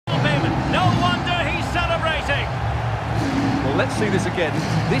Well, let's see this again.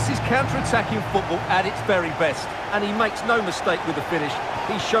 This is counter-attacking football at its very best, and he makes no mistake with the finish.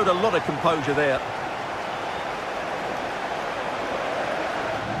 He showed a lot of composure there.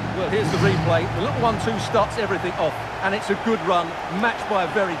 Well, here's the replay. The little 1-2 starts everything off, and it's a good run, matched by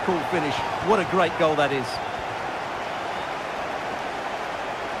a very cool finish. What a great goal that is.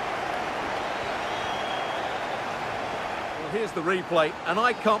 Here's the replay, and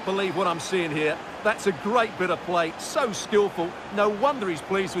I can't believe what I'm seeing here. That's a great bit of play, so skillful. No wonder he's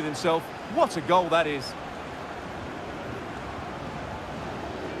pleased with himself. What a goal that is.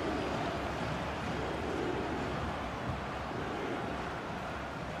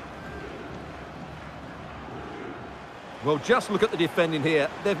 Well, just look at the defending here.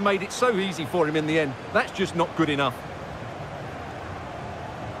 They've made it so easy for him in the end. That's just not good enough.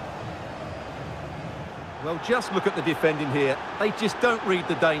 Well, just look at the defending here. They just don't read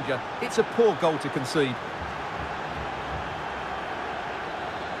the danger. It's a poor goal to concede.